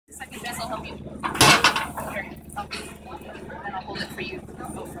I'll help you. Here, help you. And I'll hold it for you.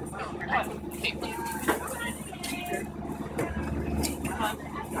 Okay.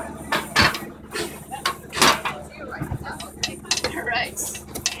 Alright.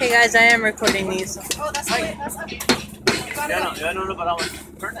 Hey guys, I am recording these. Oh, that's okay. That's okay. Yeah, no, but I want to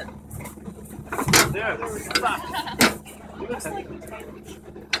turn it. There. Looks like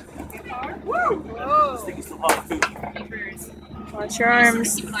Woo! Sticky's still hot too. Watch your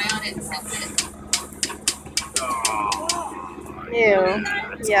arms. keep an eye on it and sense it. Ew.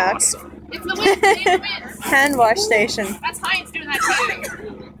 Yuck. It's the wind. It's the wind. Hand wash station. That's Heinz doing that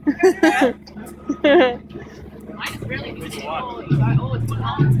too. Mine is really doing it. Oh, it's put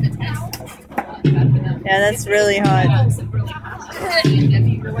on to the test. Yeah, that's really hot.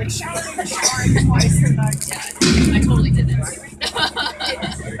 You're like showering the shower twice a night. Yeah, I totally did it.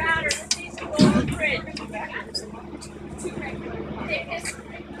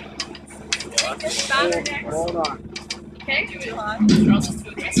 Hold on. Okay,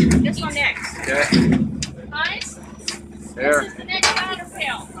 this one next. Okay. Nice. There. This is the next batter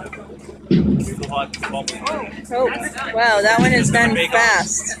pail. Still hot. Oh, wow, that one is done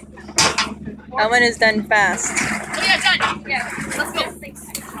fast. That one is done fast. Oh yeah, done. Yeah, let's go. Thanks.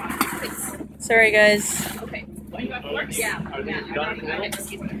 Sorry guys. Okay. Yeah. Are they done?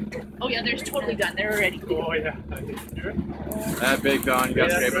 Oh yeah, they're totally done. They're already. Oh yeah. That big Don, you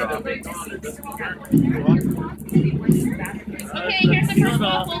gotta scrape it off. Okay, here's the first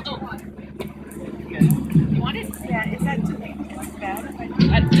waffle. Oh. You want it? Yeah, is that too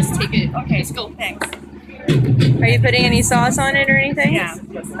bad? Just take it. Okay, let's go. Thanks. Are you putting any sauce on it or anything? Yeah.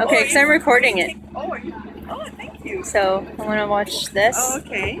 Okay, because I'm recording it. Oh, oh, thank you. So I want to watch this. Oh,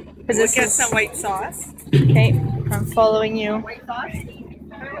 okay. Because We'll this get is some white sauce. okay. I'm following you. White sauce?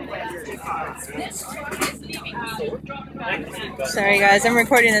 Sorry guys, I'm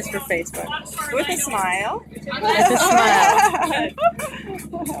recording this for Facebook. With a smile. With a smile.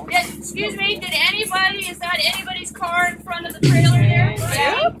 Excuse me, is that anybody's car in front of the trailer there?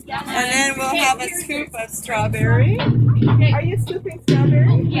 Yeah. And then we'll have a scoop of strawberry. Okay. Are you scooping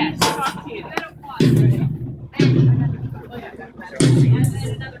strawberry? Yes. Talk to you.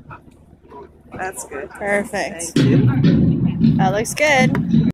 That's good. Perfect. Thank you. That looks good.